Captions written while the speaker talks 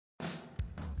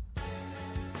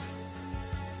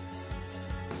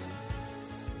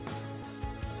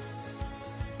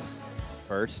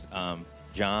first.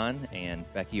 Jon and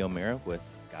Becky O'Meara with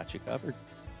Got You Covered.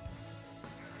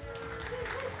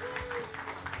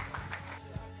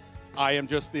 I am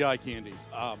just the eye candy.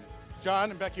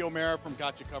 Jon and Becky O'Meara from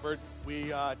Got You Covered.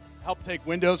 We help take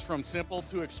windows from simple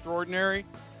to extraordinary.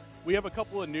 We have a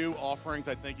couple of new offerings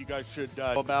I think you guys should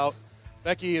know about.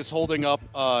 Becky is holding up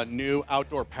a new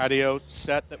outdoor patio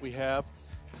set that we have.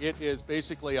 It is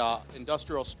basically an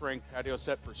industrial strength patio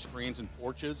set for screens and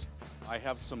porches. I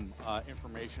have some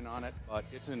information on it, but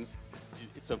it's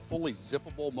a fully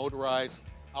zippable, motorized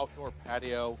outdoor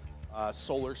patio,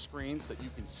 solar screens that you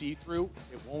can see through.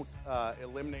 It won't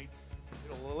eliminate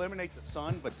the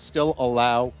sun, but still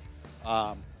allow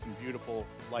some beautiful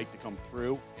light to come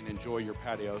through and enjoy your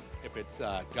patio if it's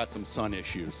got some sun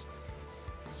issues.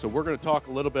 So we're going to talk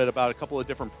a little bit about a couple of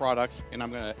different products, and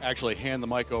I'm going to actually hand the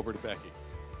mic over to Becky.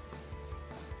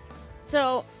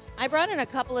 So I brought in a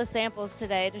couple of samples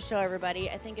today to show everybody.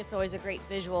 I think it's always a great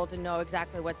visual to know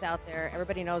exactly what's out there.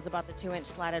 Everybody knows about the 2-inch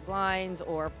slatted blinds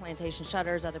or plantation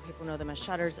shutters. Other people know them as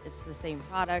shutters. It's the same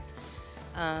product.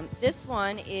 This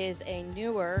one is a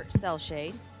newer cell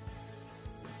shade,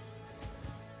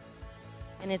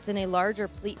 and it's in a larger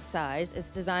pleat size. It's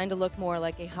designed to look more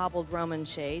like a hobbled Roman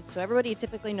shade. So everybody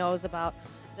typically knows about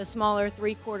the smaller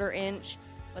 3/4 inch,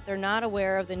 but they're not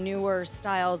aware of the newer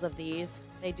styles of these.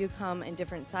 They do come in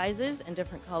different sizes and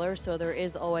different colors, so there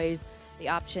is always the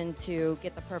option to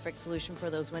get the perfect solution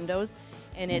for those windows.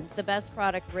 And it's the best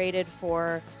product rated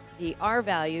for the R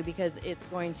value because it's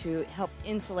going to help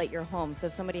insulate your home. So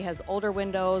if somebody has older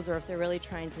windows or if they're really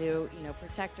trying to,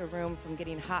 protect a room from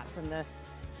getting hot from the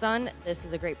sun, this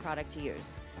is a great product to use.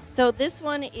 So this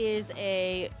one is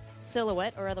a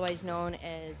silhouette, or otherwise known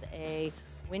as a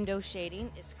window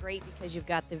shading. It's great because you've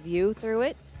got the view through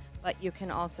it, but you can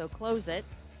also close it.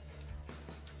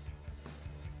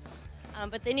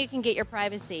 But then you can get your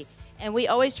privacy. And we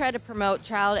always try to promote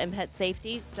child and pet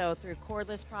safety, so through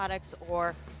cordless products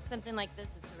or something like this,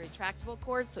 it's a retractable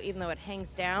cord, so even though it hangs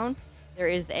down, there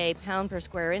is a pound per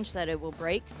square inch that it will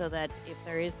break, so that if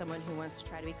there is someone who wants to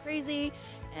try to be crazy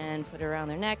and put it around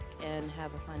their neck and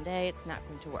have a fun day, it's not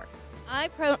going to work. I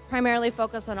primarily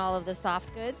focus on all of the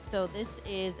soft goods, so this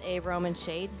is a Roman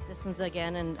shade. This one's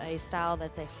again in a style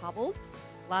that's a hobbled.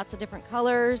 Lots of different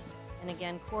colors, and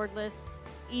again, cordless,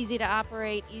 easy to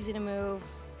operate, easy to move.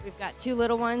 We've got 2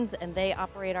 little ones, and they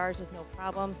operate ours with no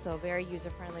problem, so very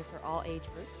user-friendly for all age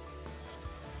groups.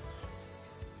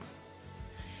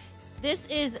 This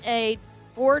is a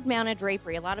board-mounted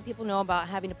drapery. A lot of people know about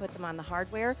having to put them on the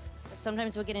hardware, but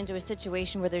sometimes we'll get into a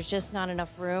situation where there's just not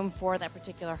enough room for that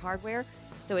particular hardware.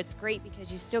 So it's great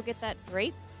because you still get that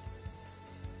drape.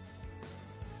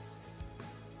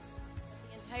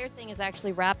 The entire thing is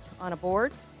actually wrapped on a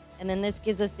board, and then this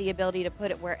gives us the ability to put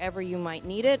it wherever you might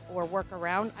need it or work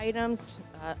around items,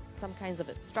 some kinds of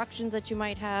obstructions that you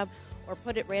might have, or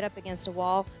put it right up against a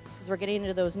wall, because we're getting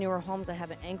into those newer homes that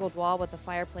have an angled wall with a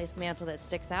fireplace mantle that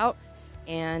sticks out,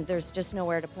 and there's just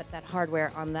nowhere to put that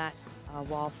hardware on that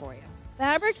wall for you.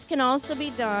 Fabrics can also be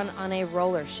done on a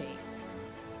roller shade.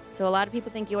 So a lot of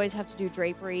people think you always have to do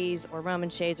draperies or Roman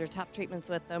shades or top treatments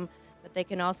with them, but they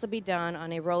can also be done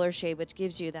on a roller shade, which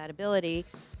gives you that ability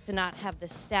to not have the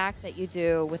stack that you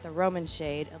do with a Roman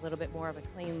shade, a little bit more of a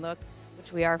clean look,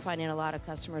 which we are finding a lot of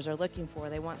customers are looking for.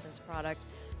 They want this product,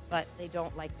 but they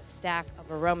don't like the stack of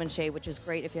a Roman shade, which is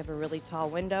great if you have a really tall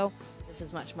window. This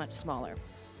is much, much smaller.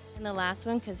 And the last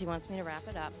one, because he wants me to wrap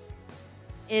it up,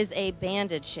 is a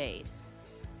banded shade.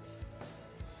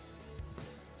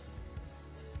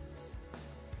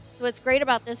 So what's great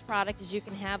about this product is you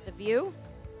can have the view,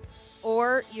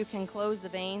 or you can close the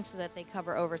vanes so that they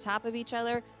cover over top of each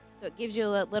other. So it gives you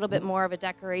a little bit more of a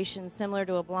decoration similar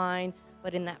to a blind,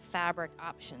 but in that fabric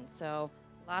option. So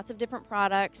lots of different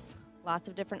products, lots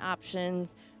of different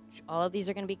options. All of these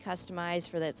are going to be customized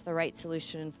for that's the right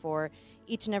solution for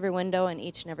each and every window and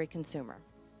each and every consumer.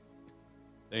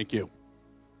 Thank you.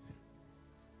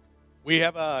 We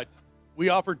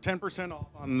offered 10% off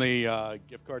on the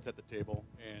gift cards at the table,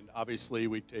 and obviously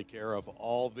we take care of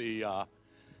all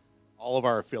of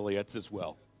our affiliates as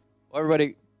well. Well,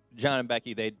 everybody, Jon and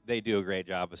Becky, they do a great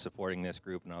job of supporting this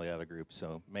group and all the other groups,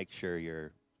 so make sure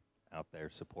you're out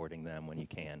there supporting them when you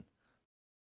can.